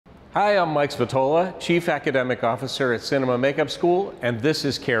Hi, I'm Mike Svitola, Chief Academic Officer at Cinema Makeup School, and this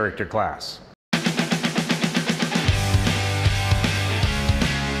is Character Class.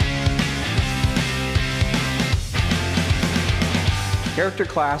 Character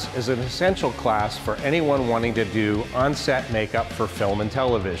Class is an essential class for anyone wanting to do on-set makeup for film and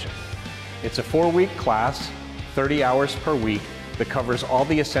television. It's a 4-week class, 30 hours per week, that covers all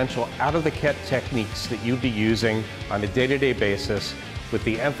the essential out-of-the-kit techniques that you'd be using on a day-to-day basis with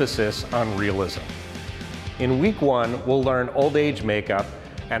the emphasis on realism. In week 1, we'll learn old age makeup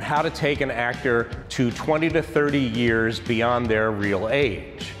and how to take an actor to 20 to 30 years beyond their real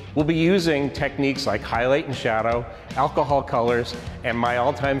age. We'll be using techniques like highlight and shadow, alcohol colors, and my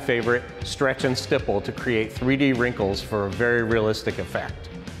all-time favorite, stretch and stipple, to create 3D wrinkles for a very realistic effect.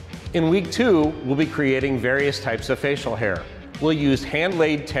 In week 2, we'll be creating various types of facial hair. We'll use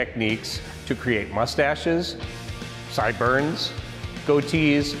hand-laid techniques to create mustaches, sideburns,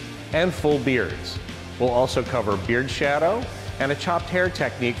 goatees, and full beards. We'll also cover beard shadow and a chopped hair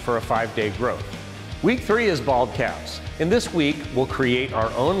technique for a 5-day growth. Week 3 is bald caps. In this week, we'll create our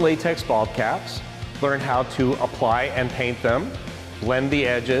own latex bald caps, learn how to apply and paint them, blend the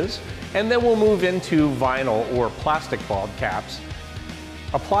edges, and then we'll move into vinyl or plastic bald caps.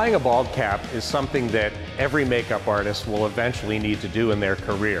 Applying a bald cap is something that every makeup artist will eventually need to do in their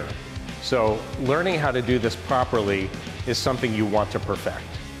career. So learning how to do this properly is something you want to perfect.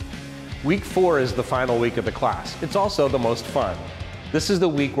 Week 4 is the final week of the class. It's also the most fun. This is the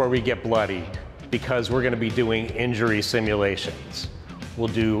week where we get bloody because we're going to be doing injury simulations. We'll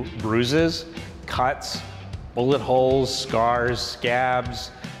do bruises, cuts, bullet holes, scars, scabs,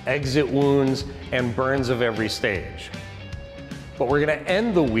 exit wounds, and burns of every stage. But we're going to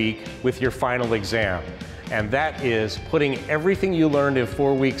end the week with your final exam, and that is putting everything you learned in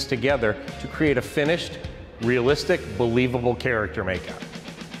 4 weeks together to create a finished, realistic, believable character makeup.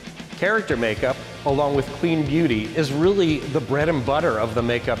 Character makeup, along with clean beauty, is really the bread and butter of the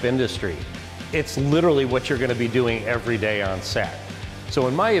makeup industry. It's literally what you're going to be doing every day on set. So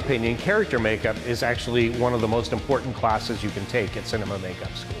in my opinion, character makeup is actually one of the most important classes you can take at Cinema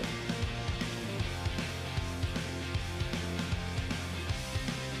Makeup School.